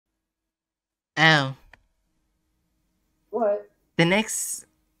Oh, What? the next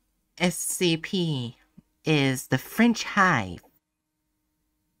SCP is the French Hive,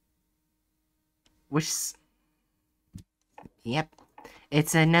 which, yep,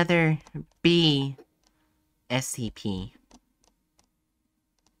 it's another B SCP.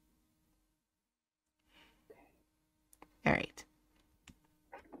 Alright.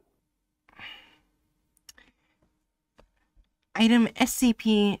 Item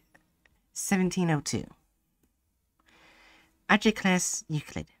SCP-1702. Object Class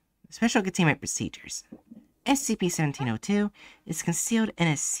Euclid. Special Containment Procedures. SCP-1702 is concealed in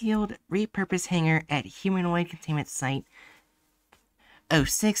a sealed, repurposed hangar at Humanoid Containment Site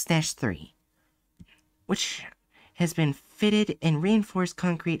 06-3, which has been fitted in reinforced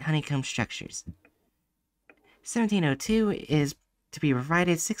concrete honeycomb structures. 1702 is to be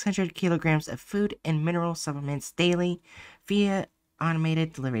provided 600 kilograms of food and mineral supplements daily via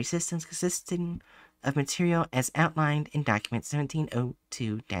automated delivery systems consisting of material as outlined in document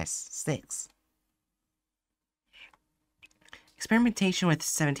 1702-6. Experimentation with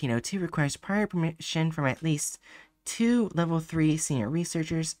 1702 requires prior permission from at least 2 Level 3 senior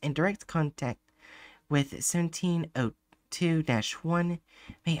researchers, and direct contact with 1702-1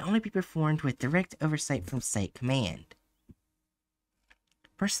 may only be performed with direct oversight from Site Command.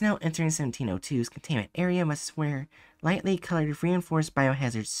 Personnel entering 1702's containment area must wear lightly colored reinforced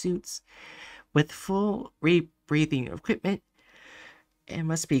biohazard suits with full rebreathing equipment and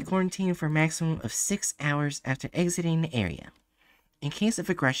must be quarantined for a maximum of 6 hours after exiting the area. In case of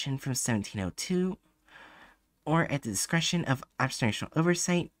aggression from 1702, or at the discretion of operational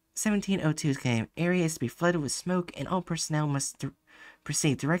oversight, 1702's containment area is to be flooded with smoke, and all personnel must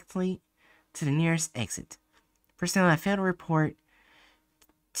proceed directly to the nearest exit. Personnel that fail to report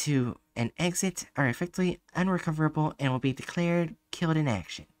to an exit are effectively unrecoverable and will be declared killed in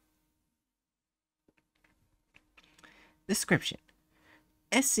action. Description: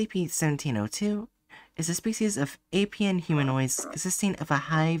 SCP-1702 is a species of apian humanoids consisting of a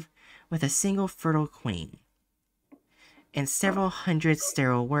hive with a single fertile queen and several hundred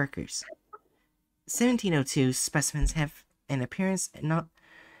sterile workers. 1702 specimens have an appearance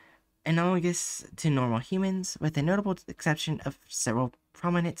analogous to normal humans, with a notable exception of several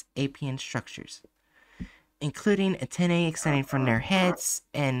prominent apian structures, including antennae extending from their heads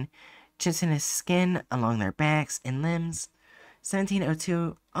and chitinous skin along their backs and limbs.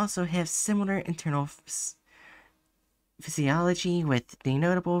 1702 also have similar internal physiology, with the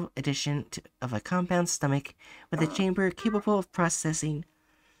notable addition of a compound stomach with a chamber capable of processing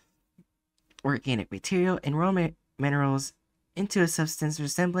organic material and raw minerals into a substance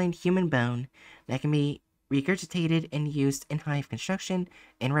resembling human bone that can be regurgitated and used in hive construction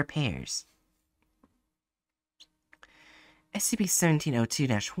and repairs.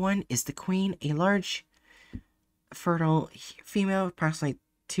 SCP-1702-1 is the queen, a large, fertile female approximately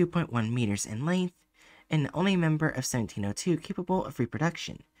 2.1 meters in length, and the only member of 1702 capable of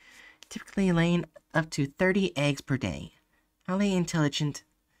reproduction, typically laying up to 30 eggs per day. Highly intelligent,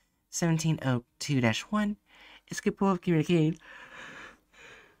 1702-1 is capable of communicating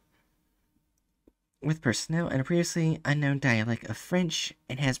with personnel in a previously unknown dialect of French,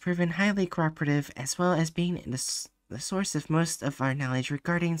 and has proven highly cooperative, as well as being the source of most of our knowledge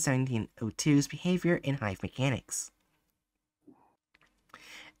regarding 1702's behavior in hive mechanics.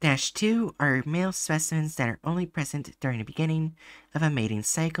 -2 are male specimens that are only present during the beginning of a mating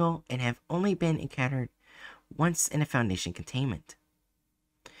cycle and have only been encountered once in a Foundation containment.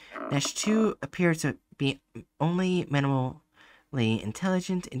 -2 appear to be only minimally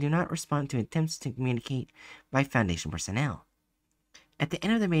intelligent and do not respond to attempts to communicate by Foundation personnel. At the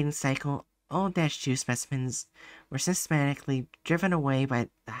end of the mating cycle, all -2 specimens were systematically driven away by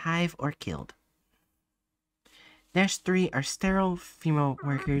the hive or killed. -3 are sterile female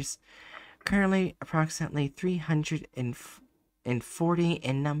workers, currently approximately 340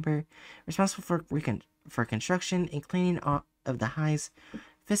 in number, responsible for construction and cleaning of the hive's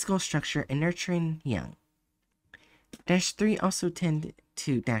physical structure and nurturing young. -3 also tend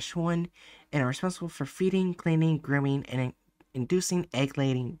to -1 and are responsible for feeding, cleaning, grooming, and inducing egg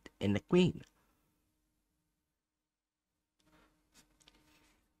laying in the queen.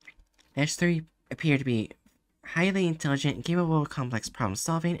 -3 appear to be highly intelligent and capable of complex problem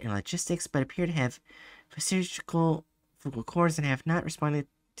solving and logistics, but appear to have physiological vocal cords and have not responded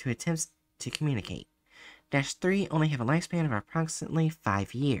to attempts to communicate. -3 only have a lifespan of approximately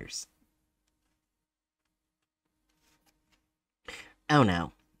 5 years. Oh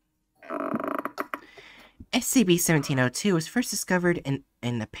no. SCP-1702 was first discovered in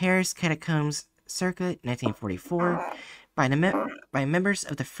the Paris catacombs circa 1944 by members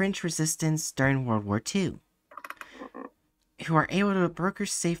of the French resistance during World War II, who are able to broker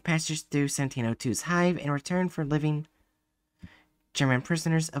safe passage through 1702's hive in return for living German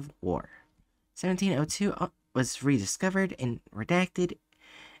prisoners of war. 1702 was rediscovered and redacted,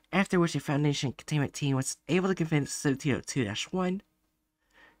 after which a Foundation containment team was able to convince 1702-1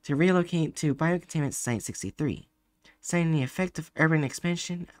 to relocate to Biocontainment Site 63, citing the effect of urban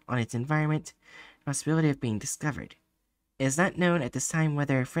expansion on its environment and the possibility of being discovered. It is not known at this time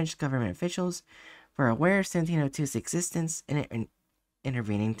whether French government officials were aware of 1702's existence in an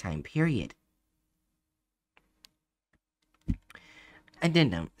intervening time period.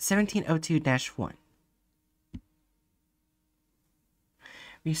 Addendum 1702-1.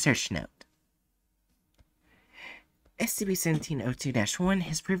 Research note. SCP-1702-1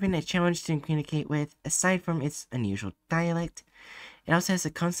 has proven a challenge to communicate with. Aside from its unusual dialect, it also has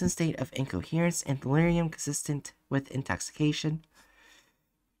a constant state of incoherence and delirium consistent with intoxication,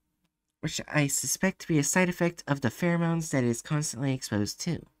 which I suspect to be a side effect of the pheromones that it is constantly exposed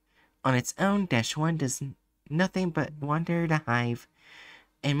to. On its own, -1 does nothing but wander the hive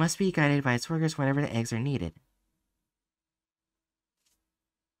and must be guided by its workers whenever the eggs are needed.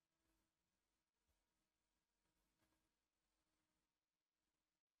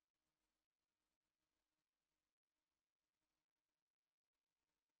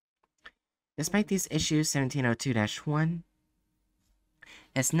 Despite these issues, 1702-1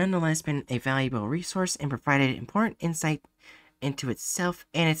 has nonetheless been a valuable resource and provided important insight into itself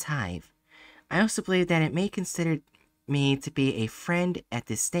and its hive. I also believe that it may consider me to be a friend at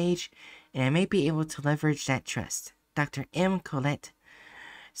this stage, and I may be able to leverage that trust. Dr. M. Colette,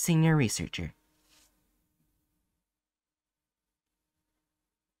 Senior Researcher.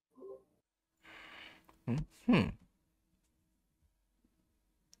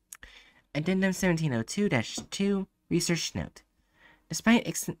 Addendum 1702-2 Research Note. Despite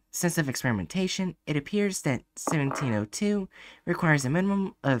extensive experimentation, it appears that 1702 requires a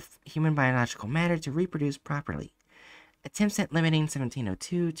minimum of human biological matter to reproduce properly. Attempts at limiting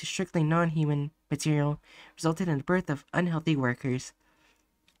 1702 to strictly non-human material resulted in the birth of unhealthy workers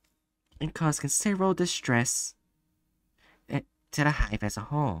and caused considerable distress to the hive as a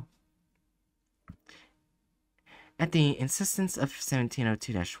whole. At the insistence of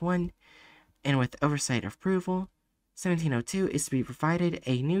 1702-1, and with oversight of approval, 1702 is to be provided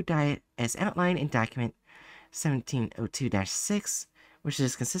a new diet as outlined in document 1702-6, which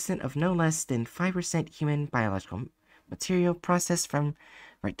is consistent of no less than 5% human biological material processed from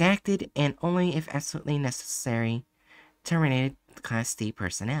redacted and only if absolutely necessary terminated Class D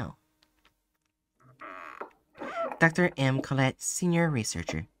personnel. Dr. M. Colette, Senior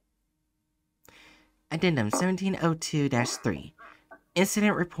Researcher. Addendum 1702-3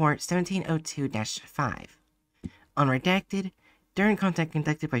 Incident Report 1702-5 Unredacted, during contact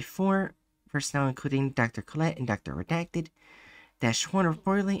conducted by 4 personnel including Dr. Colette and Dr. Redacted, -1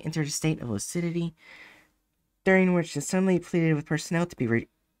 reportedly entered a state of lucidity, during which it suddenly pleaded with personnel to be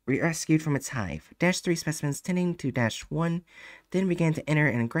rescued from its hive. -3 specimens tending to -1 then began to enter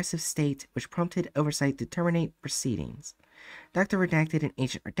an aggressive state, which prompted oversight to terminate proceedings. Dr. Redacted and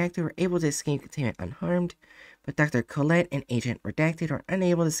Agent Redacted were able to escape containment unharmed, but Dr. Colette and Agent Redacted were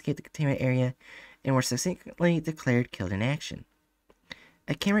unable to escape the containment area and were subsequently declared killed in action.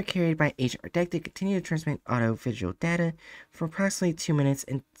 A camera carried by Agent Redacted continued to transmit audio-visual data for approximately 2 minutes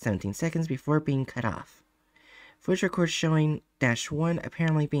and 17 seconds before being cut off. Footage records showing -1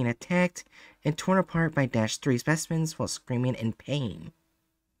 apparently being attacked and torn apart by -3 specimens while screaming in pain.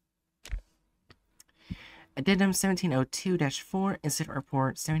 Addendum 1702-4 Incident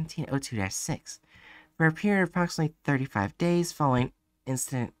Report 1702-6 For a period of approximately 35 days following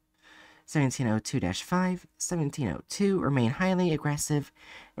Incident 1702-5, 1702 remained highly aggressive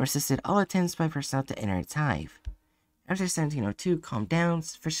and resisted all attempts by personnel to enter its hive. After 1702 calmed down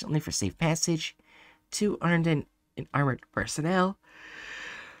sufficiently for safe passage, 2 armed and armored personnel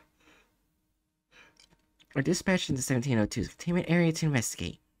were dispatched into 1702's containment area to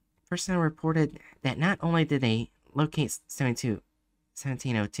investigate. Personnel reported that not only did they locate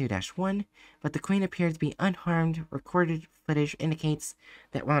 1702-1, but the Queen appeared to be unharmed. Recorded footage indicates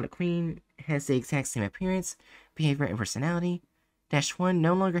that while the Queen has the exact same appearance, behavior, and personality, -1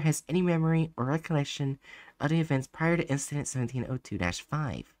 no longer has any memory or recollection of the events prior to Incident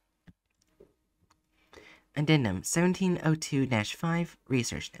 1702-5. Addendum 1702-5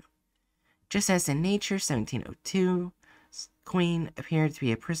 Research Note. Just as in nature, 1702's Queen appeared to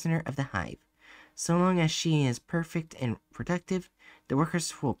be a prisoner of the hive. So long as she is perfect and productive, the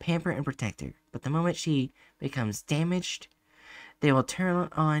workers will pamper and protect her, but the moment she becomes damaged, they will turn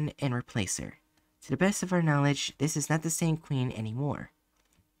on and replace her. To the best of our knowledge, this is not the same queen anymore.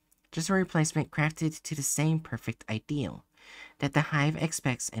 Just a replacement crafted to the same perfect ideal that the hive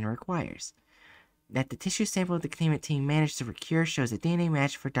expects and requires. That the tissue sample the containment team managed to procure shows a DNA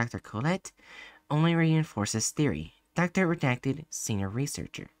match for Dr. Colette only reinforces theory. Dr. Redacted, Senior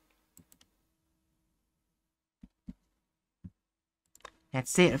Researcher.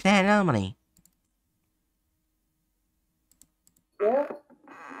 That's it of that anomaly. Yeah.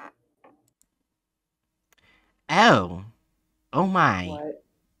 Oh. Oh my.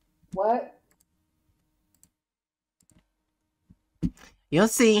 What? You'll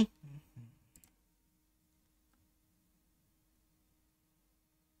see.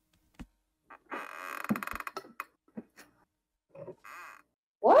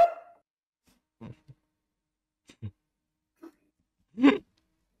 What?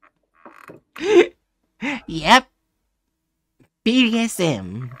 Yep.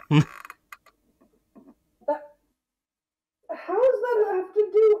 BDSM. How does that have to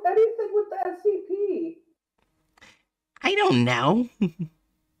do anything with the SCP? I don't know.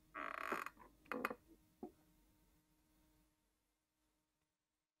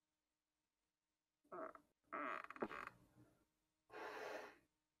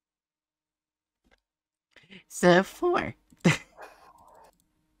 So 4.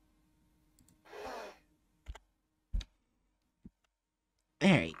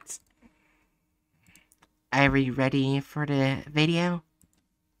 Alright. Are we ready for the video?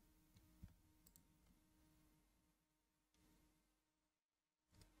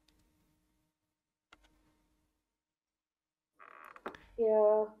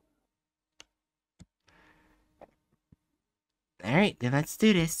 Yeah. Alright, then let's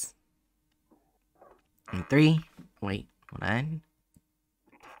do this. In 3. Wait, hold on.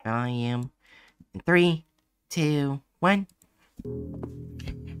 Volume. In 3, 2, 1.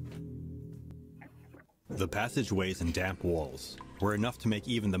 The passageways and damp walls were enough to make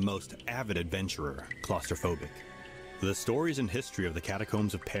even the most avid adventurer claustrophobic. The stories and history of the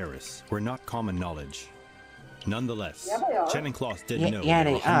catacombs of Paris were not common knowledge. Nonetheless, Chen and Klaus did know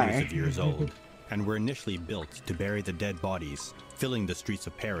they were hundreds of years old, and were initially built to bury the dead bodies, filling the streets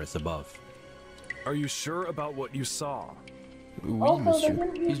of Paris above. Are you sure about what you saw? Oui, monsieur.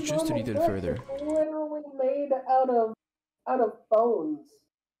 It's just a little further. It's literally made out of bones.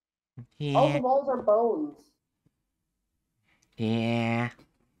 Yeah. All the walls are bones. Yeah.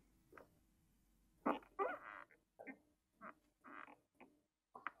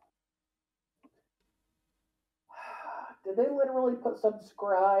 Did they literally put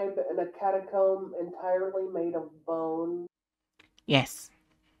subscribe in a catacomb entirely made of bone? Yes.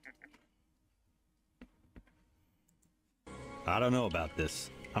 I don't know about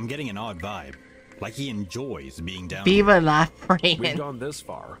this. I'm getting an odd vibe. Like he enjoys being down Viva here. la We've Fran. gone this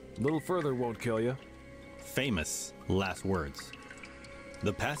far. A little further won't kill you. Famous last words.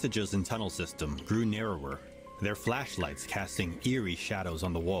 The passages and tunnel system grew narrower, their flashlights casting eerie shadows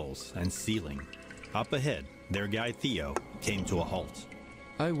on the walls and ceiling. Up ahead, their guide Theo came to a halt.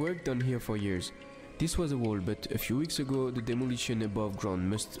 I worked down here for years. This was a wall, but a few weeks ago the demolition above ground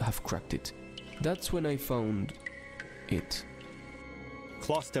must have cracked it. That's when I found it.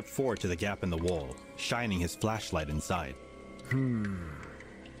 Klaus stepped forward to the gap in the wall, shining his flashlight inside.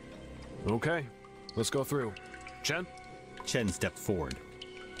 Okay, let's go through. Chen? Chen stepped forward.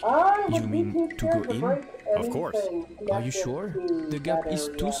 I You would be mean too to scared go in? break Of course. anything Are you connected sure? to The gap that is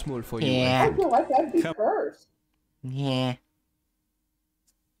area. too small for you. Yeah. I feel like I'd be Come- cursed. Yeah.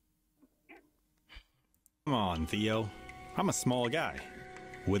 Come on, Theo. I'm a small guy.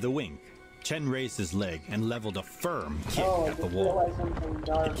 With a wink, Chen raised his leg and leveled a firm kick Oh, I at the just wall. realized something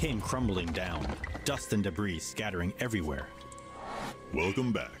dark. It came crumbling down, dust and debris scattering everywhere.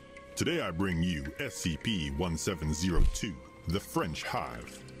 Welcome back. Today I bring you SCP-1702, the French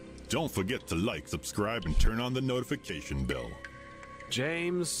Hive. Don't forget to like, subscribe, and turn on the notification bell.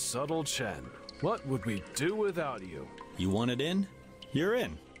 James Subtle Chen. What would we do without you? You wanted in? You're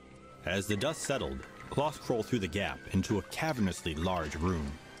in. As the dust settled, Klaus crawled through the gap into a cavernously large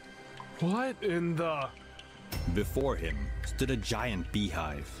room. What in the... Before him stood a giant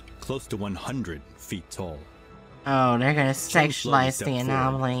beehive, close to 100 feet tall. Oh, they're gonna Chen slowly sexualize stepped the forward,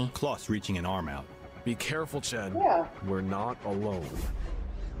 anomaly. Klaus reaching an arm out. Be careful, Chen. Yeah. We're not alone.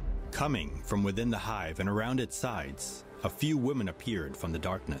 Coming from within the hive and around its sides, a few women appeared from the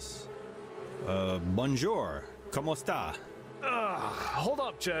darkness. Bonjour, ¿cómo está? Hold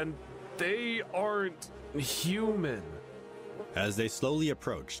up, Chen. They aren't human. As they slowly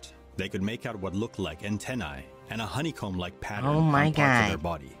approached, they could make out what looked like antennae and a honeycomb-like pattern Oh my on parts of their God.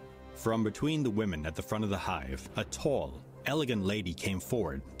 body. From between the women at the front of the hive, a tall, elegant lady came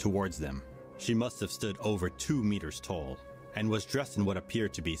forward towards them. She must have stood over 2 meters tall and was dressed in what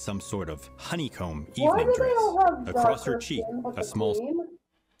appeared to be some sort of honeycomb Why evening do they all dress. have Across her darker cheek, skin but a the small queen?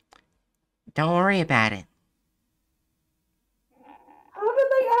 Don't worry about it. How did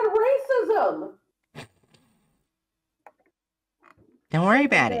they add racism? Don't worry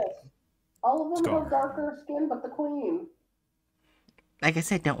about it. Yes. All of them Scar. have darker skin but the queen. Like I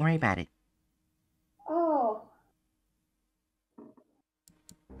said, don't worry about it. Oh.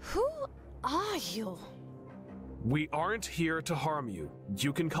 Who are you? We aren't here to harm you.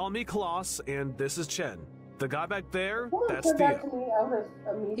 You can call me Klaus, and this is Chen. The guy back there, Someone that's said that Theo. to me, I would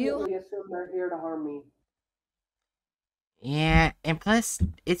immediately assume they're here to harm me. Yeah, and plus,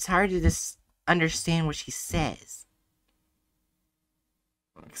 it's hard to just understand what she says.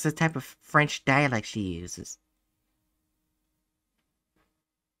 It's the type of French dialect she uses.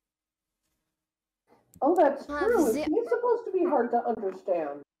 Oh, that's true. Zip. She's supposed to be hard to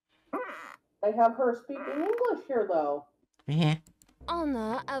understand. They have her speaking English here, though. Yeah.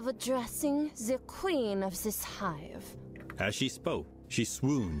 Honor of addressing the queen of this hive. As she spoke, she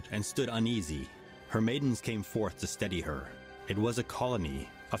swooned and stood uneasy. Her maidens came forth to steady her. It was a colony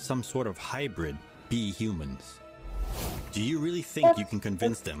of some sort of hybrid bee humans. Do you really think you can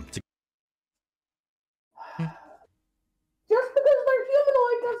convince them to... Just because they're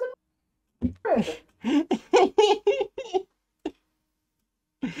humanoid doesn't...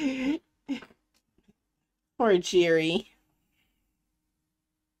 Poor Jerry.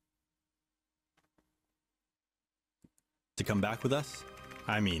 to come back with us?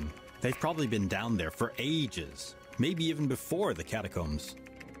 I mean, they've probably been down there for ages. Maybe even before the catacombs.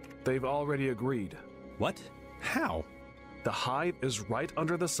 They've already agreed. What? How? The hive is right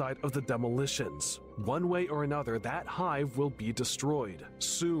under the site of the demolitions. One way or another, that hive will be destroyed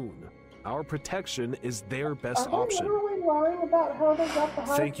soon. Our protection is their best Are they option. literally lying about how they got the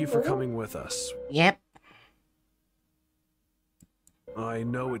hive Thank you for too? coming with us. Yep. I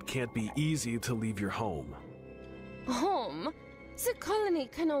know it can't be easy to leave your home. Home? The colony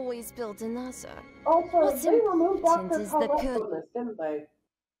can always build another. Also, What's they removed Dr. important is the Collette pure- from this, didn't they?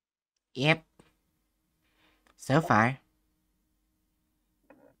 Yep. So far.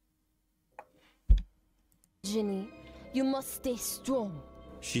 Jenny, you must stay strong.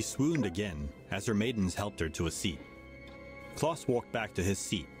 She swooned again as her maidens helped her to a seat. Klaus walked back to his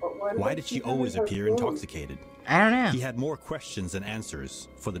seat. But Why they did she keep always having her appear swoon? intoxicated? I don't know. He had more questions than answers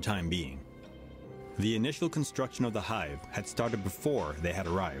for the time being. The initial construction of the hive had started before they had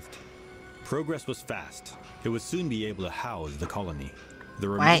arrived. Progress was fast. It would soon be able to house the colony. The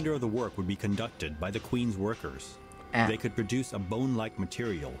remainder of the work would be conducted by the Queen's workers. They could produce a bone-like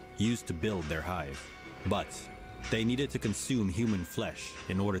material used to build their hive. But they needed to consume human flesh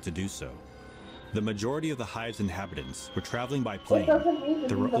in order to do so. The majority of the hive's inhabitants were traveling by It plane. doesn't need to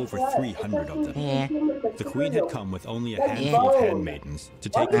There be were the over flesh. 300 It of just them. needs Yeah. to be human The Queen had material. come with only a That's handful of bone. handmaidens to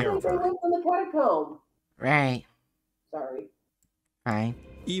Why take do care you of think they her. live in the catacomb? Right. Sorry. Fine.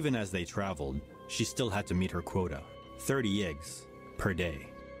 Even as they traveled, she still had to meet her quota, 30 eggs per day.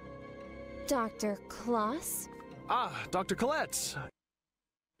 Dr. Klaus? Ah, Dr. Collette!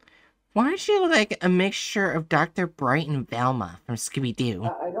 Why does she look like a mixture of Dr. Bright and Velma from Scooby-Doo?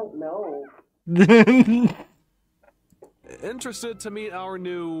 I don't know. Interested to meet our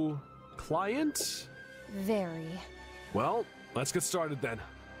new client? Very. Well, let's get started then.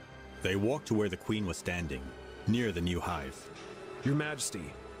 They walked to where the Queen was standing, near the new hive. Your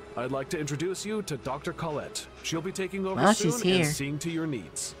Majesty, I'd like to introduce you to Dr. Collette. She'll be taking over Well, soon she's here. and seeing to your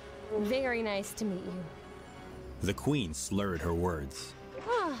needs. Very nice to meet you. The Queen slurred her words.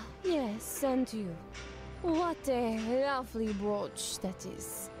 Ah, yes, and you. What a lovely brooch that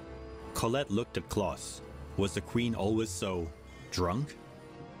is. Colette looked at Klaus. Was the Queen always so drunk?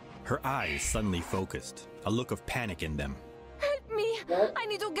 Her eyes suddenly focused, a look of panic in them. Help me! What? I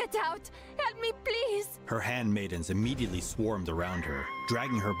need to get out! Help me, please! Her handmaidens immediately swarmed around her,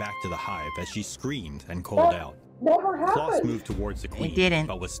 dragging her back to the hive as she screamed and called out. Never Klaus happened. moved towards the Queen, didn't.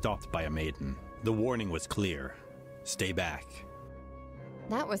 but was stopped by a maiden. The warning was clear. Stay back.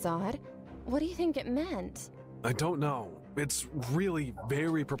 That was odd. What do you think it meant? I don't know. It's really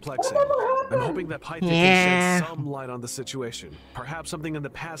very perplexing. Never happened. I'm hoping that Python Yeah. can shed some light on the situation. Perhaps something in the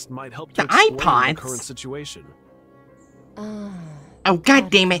past might help The to explain the iPods. current situation. Ah. Oh, god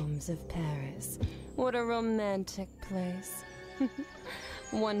damn it. Catacombs of Paris. What a romantic place.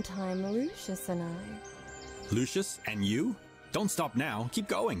 One time, Lucius and I. Lucius, and you? Don't stop now. Keep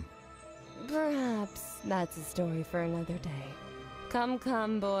going. Perhaps that's a story for another day. Come,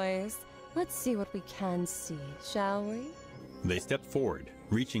 come, boys. Let's see what we can see, shall we? They stepped forward,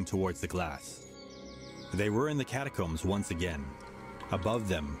 reaching towards the glass. They were in the catacombs once again. Above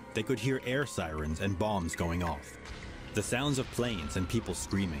them, they could hear air sirens and bombs going off. The sounds of planes and people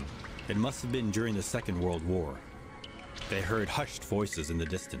screaming. It must have been during the Second World War. They heard hushed voices in the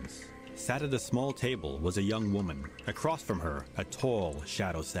distance. Sat at a small table was a young woman. Across from her, a tall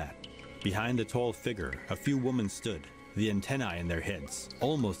shadow sat. Behind the tall figure, a few women stood, the antennae in their heads,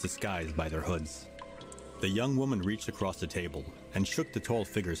 almost disguised by their hoods. The young woman reached across the table and shook the tall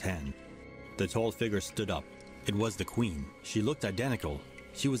figure's hand. The tall figure stood up. It was the Queen. She looked identical.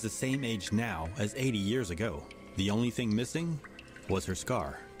 She was the same age now as 80 years ago. The only thing missing was her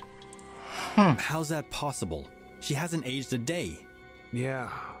scar. How's that possible? She hasn't aged a day. Yeah,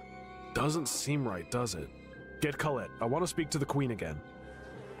 doesn't seem right, does it? Get Colette. I want to speak to the Queen again.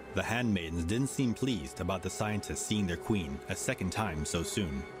 The handmaidens didn't seem pleased about the scientists seeing their queen a second time so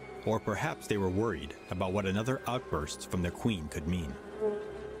soon. Or perhaps they were worried about what another outburst from their queen could mean.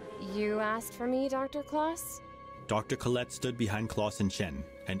 You asked for me, Dr. Kloss? Dr. Colette stood behind Kloss and Chen,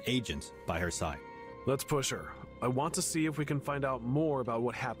 an agent by her side. Let's push her. I want to see if we can find out more about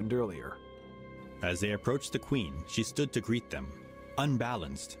what happened earlier. As they approached the queen, she stood to greet them,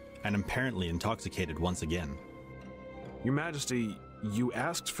 unbalanced and apparently intoxicated once again. Your Majesty, you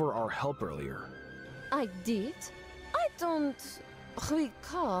asked for our help earlier. I did? I don't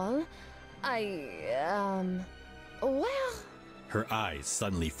recall. Well... Her eyes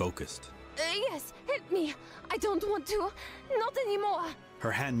suddenly focused. Yes, help me. I don't want to. Not anymore.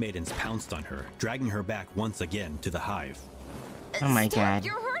 Her handmaidens pounced on her, dragging her back once again to the hive. Oh my Stop, god.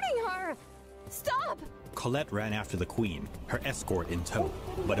 You're hurting her. Stop. Colette ran after the queen, her escort in tow,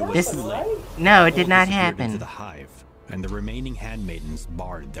 but it was too late. No, it All did not disappeared happen. into the hive, and the remaining handmaidens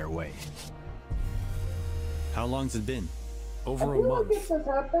barred their way. How long's it been? Over I a feel like month. if this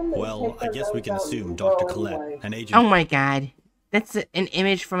happened, they'd Well, take I their guess we guns can out assume and Dr. go Colette, anyway. an agent. Oh my god. That's an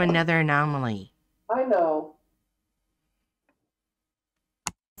image from another anomaly. I know.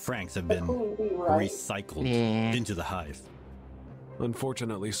 Franks have been Queen bee, right? recycled Yeah. into the hive.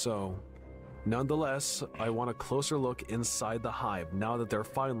 Unfortunately so. Nonetheless, I want a closer look inside the hive now that they're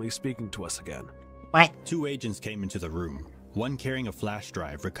finally speaking to us again. What? Two agents came into the room, one carrying a flash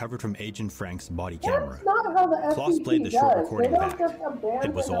drive recovered from Agent Frank's body camera. That's not how the Kloss SCP played the short does. recording They don't back. just abandon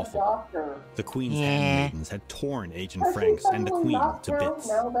It was a awful. doctor. The Queen's Yeah. handmaidens had torn Agent Does she Franks and the suddenly Queen not to count bits.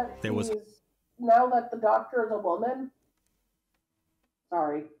 Now that There was now that the doctor is a woman.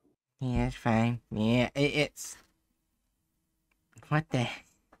 Sorry. Yeah, it's fine. Yeah, it's... What the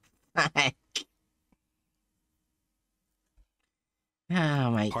fuck?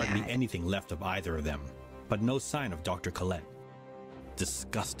 Oh my hardly god. anything left of either of them, but no sign of Dr. Colette.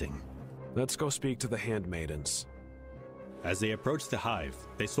 Disgusting. Let's go speak to the handmaidens. As they approached the hive,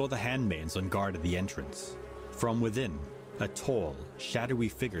 they saw the handmaidens on guard at the entrance. From within, a tall, shadowy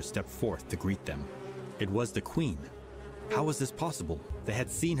figure stepped forth to greet them. It was the Queen. How was this possible? They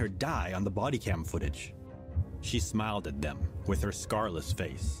had seen her die on the body cam footage. She smiled at them with her scarless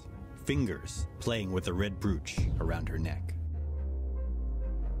face, fingers playing with the red brooch around her neck.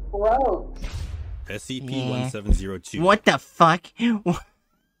 Gross. SCP-1702. What the fuck?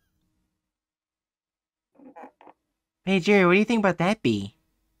 Hey Jerry, what do you think about that bee?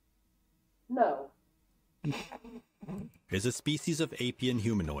 No. Is a species of apian They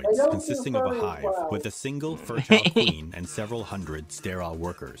humanoids don't do consisting of a furry as hive well. with a single fertile queen and several hundred sterile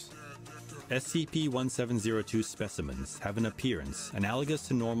workers. SCP-1702 specimens have an appearance analogous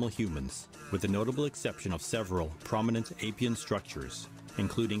to normal humans, with the notable exception of several prominent apian structures,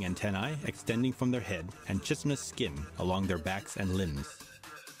 including antennae extending from their head and chitinous skin along their backs and limbs.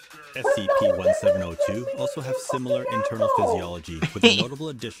 SCP-1702 also have similar internal physiology with the notable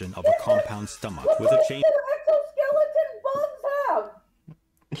addition of a compound stomach with a chain. Exoskeleton bugs have.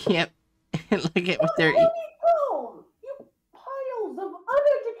 Yep. Look at what they're... Honeycomb! You piles of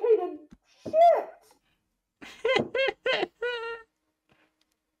uneducated shit!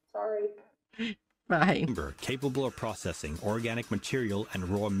 Sorry. Fine. Chamber capable of processing organic material and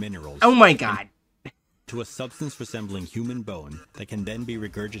raw minerals Oh my god. to a substance resembling human bone that can then be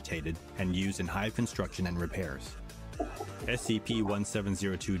regurgitated and used in hive construction and repairs.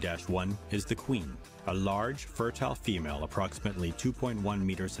 SCP-1702-1 is the Queen, a large, fertile female approximately 2.1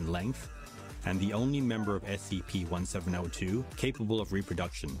 meters in length, and the only member of SCP-1702 capable of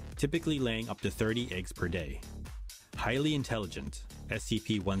reproduction, typically laying up to 30 eggs per day. Highly intelligent,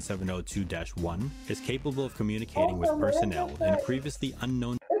 SCP-1702-1 is capable of communicating with personnel in previously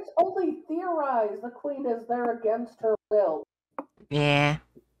unknown. It's only theorized the Queen is there against her will. Yeah.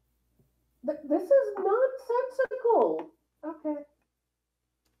 This is nonsensical. Okay.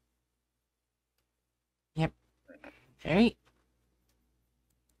 Yep. Alright.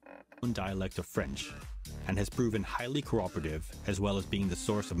 Dialect of French, and has proven highly cooperative, as well as being the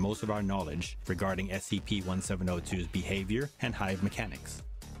source of most of our knowledge regarding SCP-1702's behavior and hive mechanics.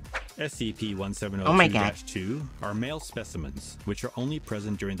 SCP-1702-2 are male specimens, which are only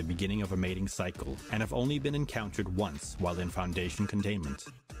present during the beginning of a mating cycle and have only been encountered once while in Foundation containment.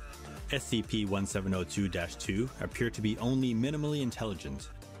 SCP-1702-2 appear to be only minimally intelligent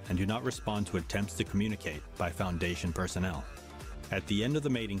and do not respond to attempts to communicate by Foundation personnel. At the end of the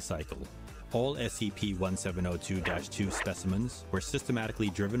mating cycle, all SCP-1702-2 specimens were systematically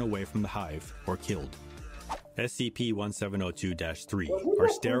driven away from the hive or killed. SCP-1702-3 are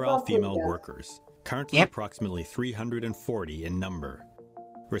sterile female workers, currently approximately 340 in number,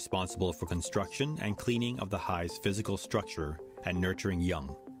 responsible for construction and cleaning of the hive's physical structure and nurturing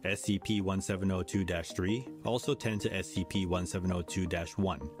young. SCP-1702-3 also tend to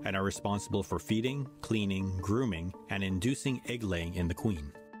SCP-1702-1 and are responsible for feeding, cleaning, grooming, and inducing egg-laying in the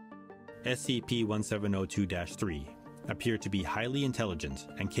queen. SCP-1702-3 appear to be highly intelligent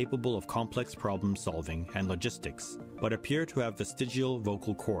and capable of complex problem-solving and logistics, but appear to have vestigial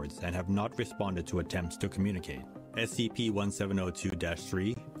vocal cords and have not responded to attempts to communicate.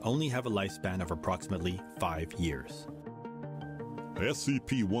 SCP-1702-3 only have a lifespan of approximately 5 years.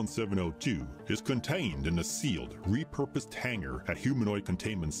 SCP-1702 is contained in a sealed, repurposed hangar at Humanoid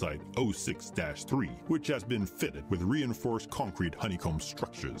Containment Site 06-3, which has been fitted with reinforced concrete honeycomb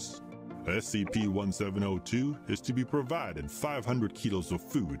structures. SCP-1702 is to be provided 500 kilos of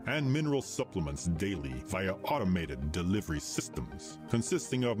food and mineral supplements daily via automated delivery systems,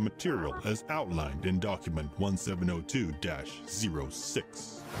 consisting of material as outlined in Document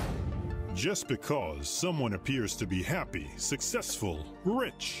 1702-06. Just because someone appears to be happy, successful,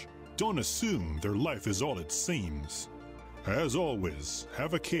 rich, don't assume their life is all it seems. As always,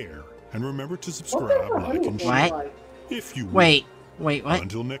 have a care, and remember to subscribe, like, and share. What? If you will. Wait, what?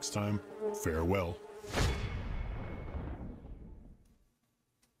 Until next time, farewell.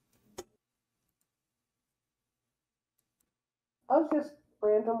 I was just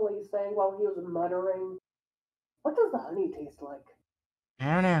randomly saying while he was muttering, what does the honey taste like?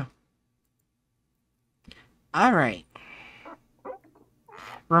 I don't know. Alright.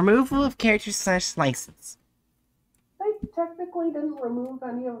 Removal of character / license. They technically didn't remove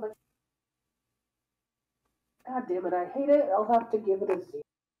any of the... God damn it, I hate it. I'll have to give it a Z.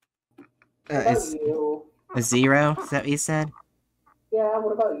 What about you? A 0? Is that what you said? Yeah,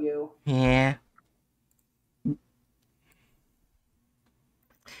 what about you? Yeah.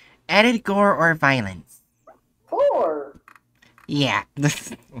 Added gore or violence. 4! Yeah.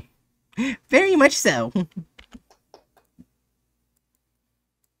 Very much so.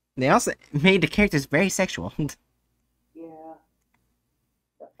 They also made the characters very sexual. Yeah.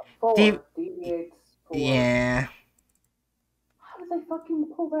 4 Dave- deviates 4. Yeah. How did they fucking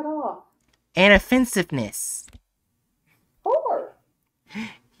pull that off? And offensiveness. 4!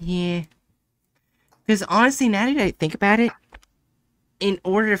 Yeah. Because honestly, now that I think about it, in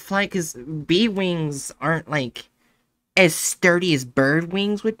order to fly, because bee wings aren't like as sturdy as bird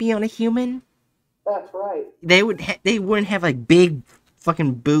wings would be on a human. That's right. They wouldn't have like big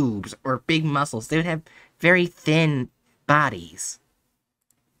fucking boobs or big muscles. They would have very thin bodies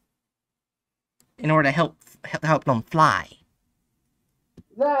in order to help them fly.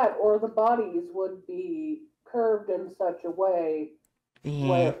 That, or the bodies would be curved in such a way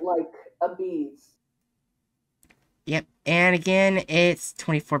where, like a bee's. Yep, and again, it's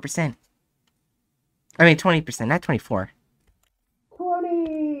 24%. I mean, 20%, not 24.